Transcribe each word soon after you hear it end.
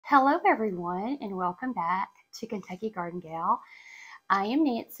Hello everyone and welcome back to Kentucky Garden Gal. I am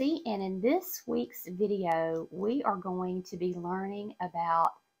Nancy, and in this week's video we are going to be learning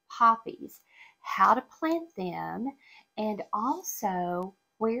about poppies, how to plant them, and also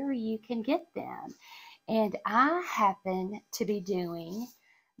where you can get them. And I happen to be doing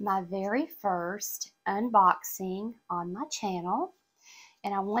my very first unboxing on my channel.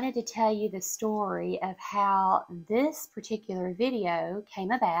 And I wanted to tell you the story of how this particular video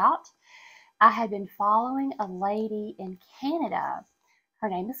came about. I had been following a lady in Canada. Her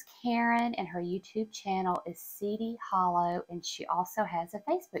name is Karen, and her YouTube channel is SEEDY, and she also has a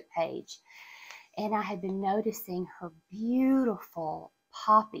Facebook page. And I had been noticing her beautiful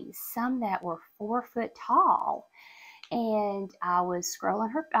poppies, some that were 4 foot tall. And I was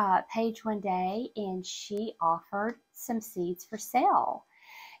scrolling her page one day, and she offered some seeds for sale.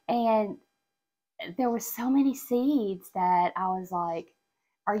 And there were so many seeds that I was like,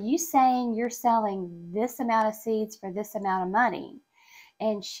 are you saying you're selling this amount of seeds for this amount of money?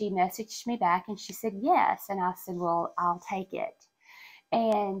 And she messaged me back and she said yes. And I said, well, I'll take it.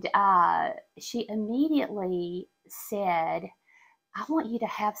 And she immediately said, I want you to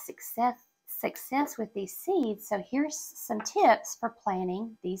have success with these seeds. So here's some tips for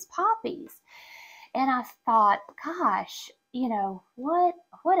planting these poppies. And I thought, gosh, you know, what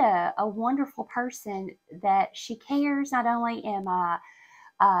a wonderful person that she cares. Not only am I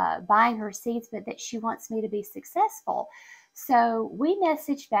buying her seeds, but that she wants me to be successful. So we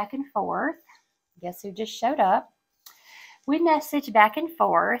messaged back and forth. Guess who just showed up? We messaged back and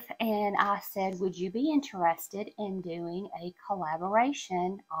forth, and I said, would you be interested in doing a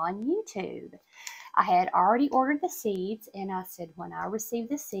collaboration on YouTube? I had already ordered the seeds, and I said, when I receive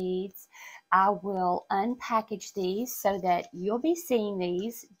the seeds, I will unpackage these so that you'll be seeing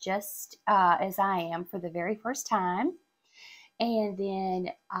these just as I am for the very first time. And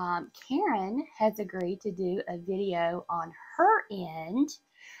then Karen has agreed to do a video on her end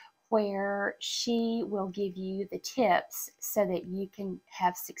where she will give you the tips so that you can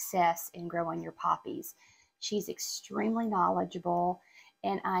have success in growing your poppies. She's extremely knowledgeable,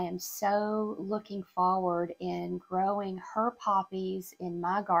 and I am so looking forward in growing her poppies in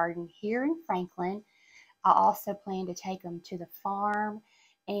my garden here in Franklin. I also plan to take them to the farm,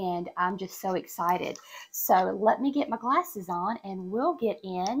 and I'm just so excited. So let me get my glasses on and we'll get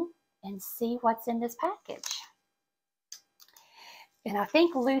in and see what's in this package. And I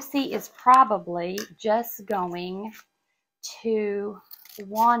think Lucy is probably just going to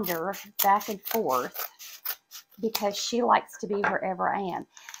wander back and forth because she likes to be wherever I am.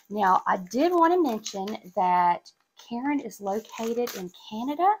 Now, I did want to mention that Karen is located in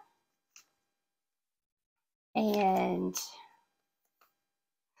Canada. And,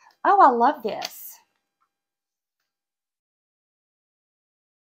 oh, I love this.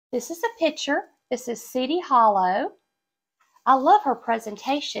 This is a picture. This is SEEDY. I love her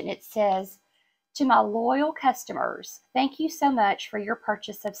presentation. It says, to my loyal customers, thank you so much for your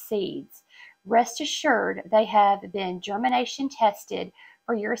purchase of seeds. Rest assured they have been germination tested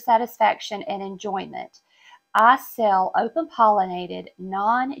for your satisfaction and enjoyment. I sell open pollinated,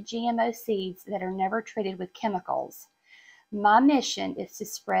 non-GMO seeds that are never treated with chemicals. My mission is to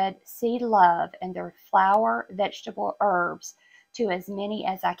spread seed love and their flower, vegetable, herbs to as many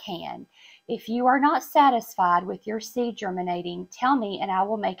as I can. If you are not satisfied with your seed germinating, tell me and I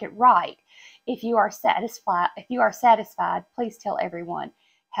will make it right. If you are satisfied, please tell everyone.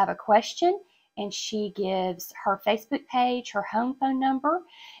 Have a question? And she gives her Facebook page, her home phone number,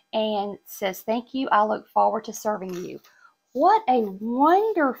 and says, thank you. I look forward to serving you. What a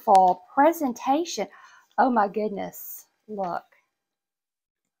wonderful presentation. Oh my goodness. Look.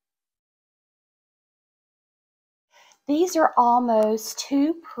 These are almost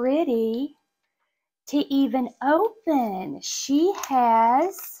too pretty to even open. She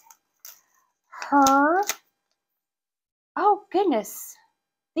has her, oh goodness,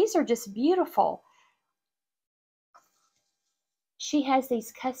 these are just beautiful. She has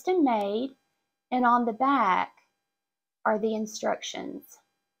these custom made, and on the back are the instructions.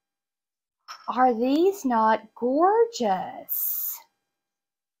 Are these not gorgeous?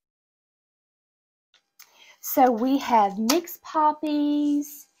 So we have mixed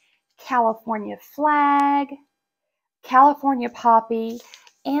poppies, California flag, California poppy,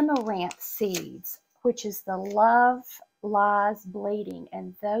 amaranth seeds, which is the Love Lies Bleeding,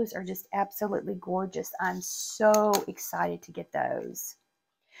 and those are just absolutely gorgeous. I'm so excited to get those.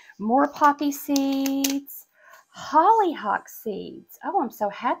 More poppy seeds, hollyhock seeds. Oh, I'm so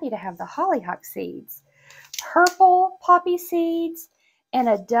happy to have the hollyhock seeds. Purple poppy seeds and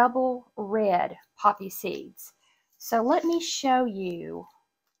a double red poppy seeds. So let me show you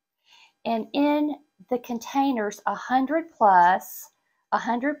And in the containers, 100 plus,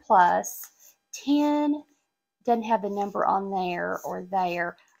 10 doesn't have the number on there or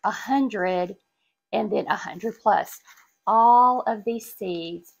there, 100, and then 100 plus. All of these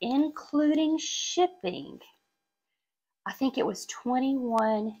seeds, including shipping, I think it was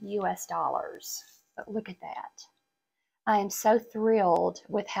 $21 US. But look at that. I am so thrilled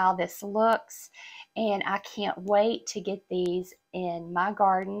with how this looks, and I can't wait to get these in my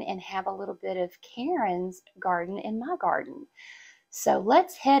garden and have a little bit of Karen's garden in my garden. So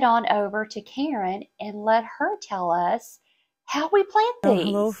let's head on over to Karen and let her tell us how we plant these.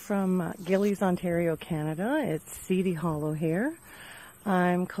 Hello from Gillies, Ontario, Canada. It's SEEDY Hollow here.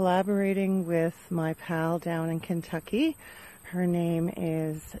 I'm collaborating with my pal down in Kentucky. Her name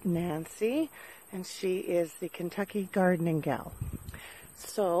is Nancy, and she is the Kentucky gardening gal.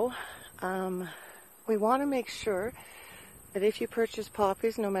 So we want to make sure that if you purchase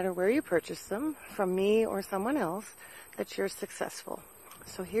poppies, no matter where you purchase them, from me or someone else, that you're successful.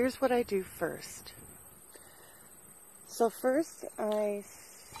 So here's what I do first. So first I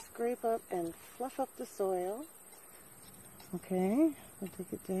scrape up and fluff up the soil. Okay, I'll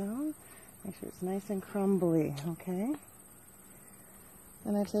take it down, make sure it's nice and crumbly, okay?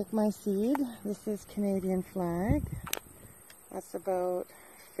 Then I take my seed. This is Canadian flag. That's about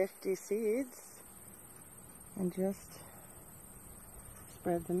 50 seeds. And just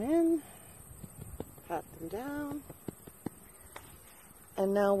spread them in, pat them down,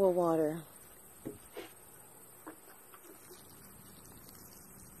 and now we'll water.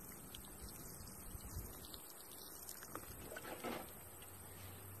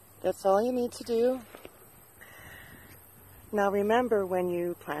 That's all you need to do. Now remember, when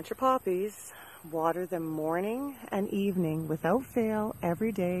you plant your poppies, water them morning and evening without fail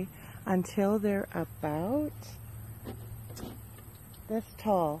every day until they're about this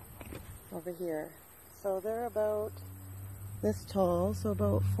tall over here. So they're about this tall, so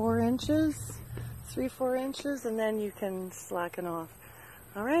about 4 inches, 3-4 inches, and then you can slacken off.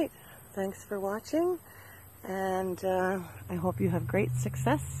 All right, thanks for watching, and I hope you have great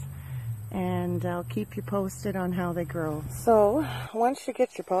success. And I'll keep you posted on how they grow. So once you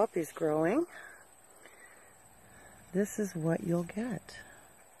get your poppies growing, this is what you'll get.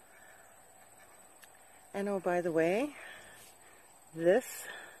 And oh, by the way, this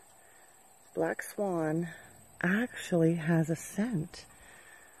black swan actually has a scent.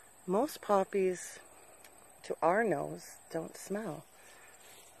 Most poppies, to our nose, don't smell.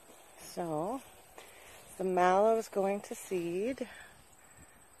 So the mallow is going to seed.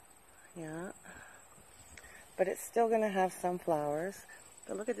 Yeah, but it's still going to have some flowers.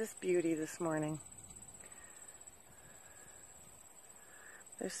 But look at this beauty this morning.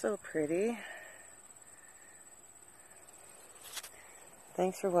 They're so pretty.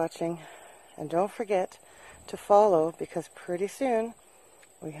 Thanks for watching, and don't forget to follow, because pretty soon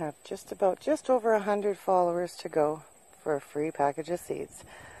we have just over 100 followers to go for a free package of seeds.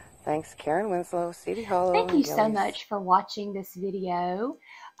 Thanks, Karen Winslow, SEEDY Hollow. Thank you so much for watching this video.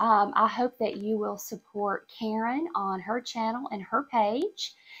 I hope that you will support Karen on her channel and her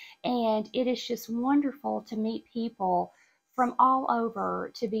page. And it is just wonderful to meet people from all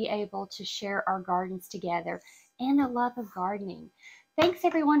over to be able to share our gardens together and the love of gardening. Thanks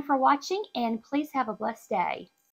everyone for watching, and please have a blessed day.